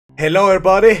Hello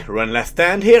everybody,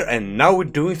 LastStand here, and now we're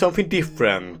doing something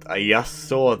different. I just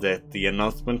saw that the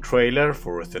announcement trailer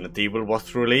for Resident Evil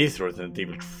was released, Resident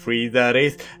Evil 3 that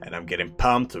is, and I'm getting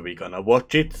pumped, so we're gonna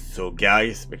watch it. So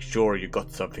guys, make sure you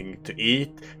got something to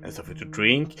eat and something to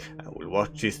drink, and we'll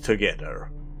watch this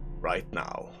together right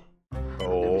now.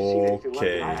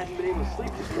 Okay.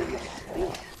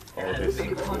 Oh, this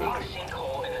is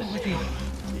good.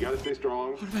 You gotta stay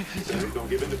strong. Don't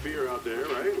give in to fear out there,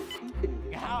 right?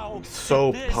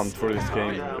 So pumped for this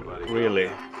game, really.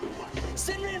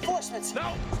 Send reinforcements.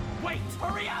 No, wait,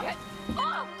 hurry up.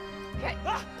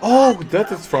 Oh,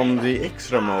 that is from the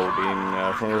extra mode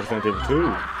in from Resident Evil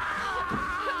 2.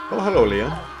 Oh, hello,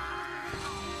 Leon.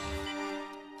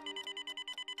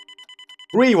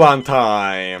 Rewind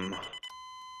time.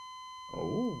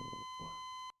 Oh.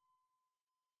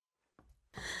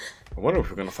 I wonder if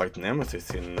we're gonna fight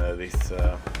Nemesis in this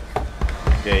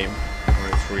game, or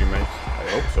its remake. I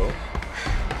hope so.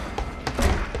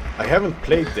 I haven't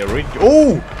played the original.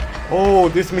 Oh! Oh,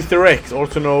 this Mr. X,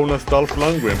 also known as Dolph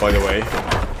Lundgren, by the way.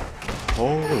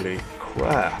 Holy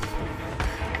crap.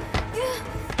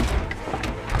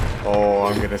 Oh,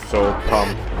 I'm getting so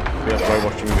pumped just by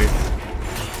watching this.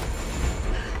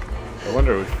 I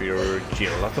wonder if we're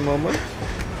Jill at the moment.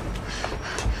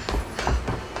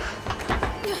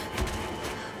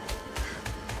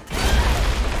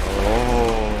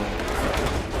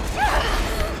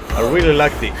 I really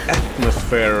like the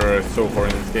atmosphere so far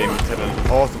in this game. It's had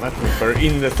an awesome atmosphere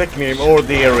in the second game. Oh,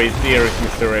 there is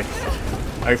Mr. X.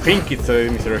 I think it's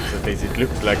Mr. X at least. It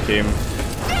looks like him.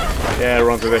 Yeah,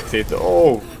 run to the exit.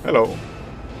 Oh, hello.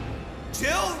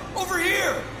 Jill, over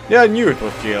here. Yeah, I knew it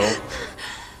was Jill.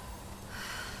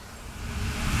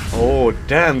 Oh,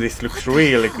 damn, this looks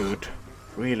really good.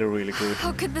 Really good.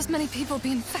 How could this many people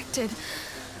be infected?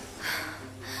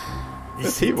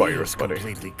 This T-virus, buddy.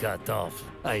 Completely cut off,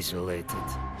 isolated.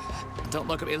 Don't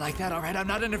look at me like that, all right? I'm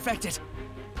not infected.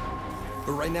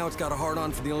 But right now it's got a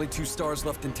hard-on for the only 2 stars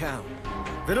left in town.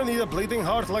 They don't need a bleeding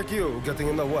heart like you getting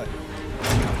in the way.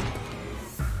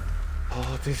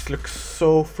 Oh, this looks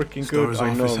so freaking good.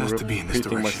 I know I'm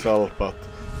repeating myself, but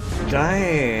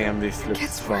damn, this looks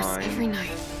Gets worse fine. every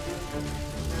night.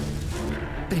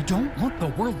 They don't want the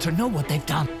world to know what they've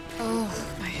done. Oh,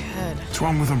 my head. What's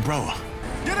wrong with Umbrella?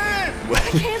 I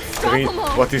can't stop them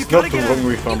all. What is not wrong with You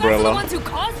guys are the Umbrella? ones who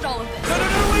caused all of this.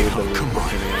 Come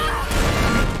on.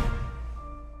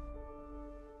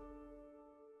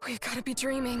 We've got to be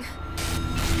dreaming.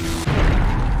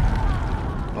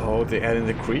 Oh, they added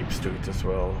the creeps to it as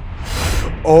well.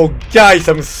 Oh, guys,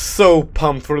 I'm so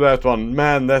pumped for that one.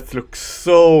 Man, that looks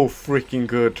so freaking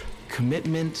good.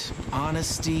 Commitment,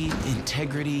 honesty,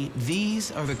 integrity, these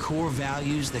are the core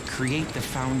values that create the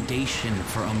foundation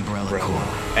for Umbrella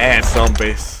Corps. And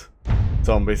zombies.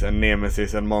 Zombies and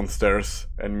Nemesis and monsters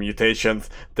and mutations.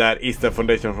 That is the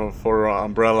foundation for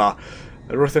Umbrella.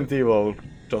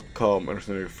 ResidentEvil.com and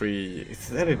Resident Evil 3. Is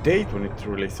there a date when it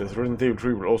releases? Resident Evil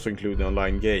 3 will also include the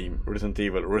online game, Resident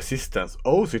Evil Resistance.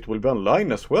 Oh, so it will be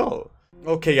online as well.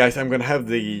 Okay guys, I'm gonna have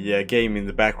the game in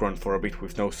the background for a bit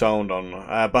with no sound on,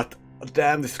 but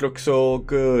damn, this looks so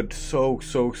good, so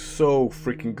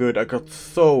freaking good. I got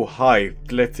so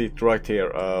hyped. Let's see it right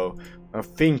here. I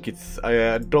think it's,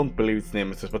 I don't believe it's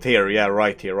Nemesis, but here, yeah,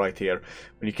 right here.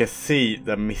 When you can see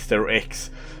the Mr. X.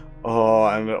 Oh,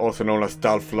 and also known as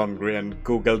Dolph Lundgren.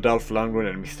 Google Dolph Lundgren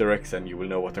and Mr. X and you will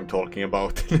know what I'm talking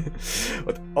about.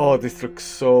 But oh, this looks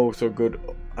so good.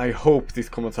 I hope this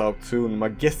comes out soon. My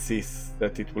guess is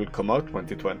that it will come out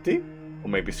 2020 or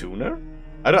maybe sooner.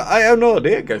 I have no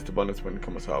idea, guys, to be honest, when it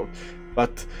comes out.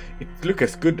 But it looks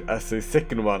as good as the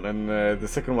second one, and the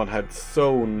second one had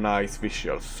so nice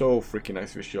visuals, so freaking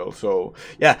nice visuals. So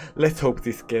yeah, let's hope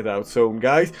this gets out soon,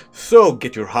 guys. So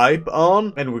get your hype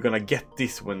on, and we're gonna get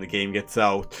this when the game gets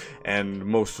out, and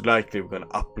most likely we're gonna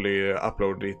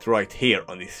upload it right here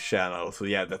on this channel. So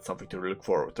yeah, that's something to look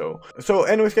forward to. So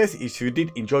anyways, guys, if you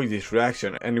did enjoy this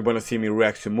reaction and you wanna see me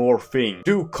react to more things,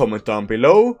 do comment down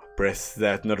below, press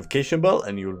that notification bell,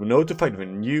 and you'll be notified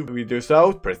when new videos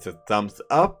out. Press the thumbs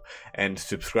up and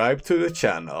subscribe to the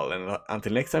channel. And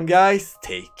until next time, guys,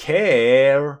 take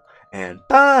care and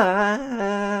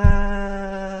bye.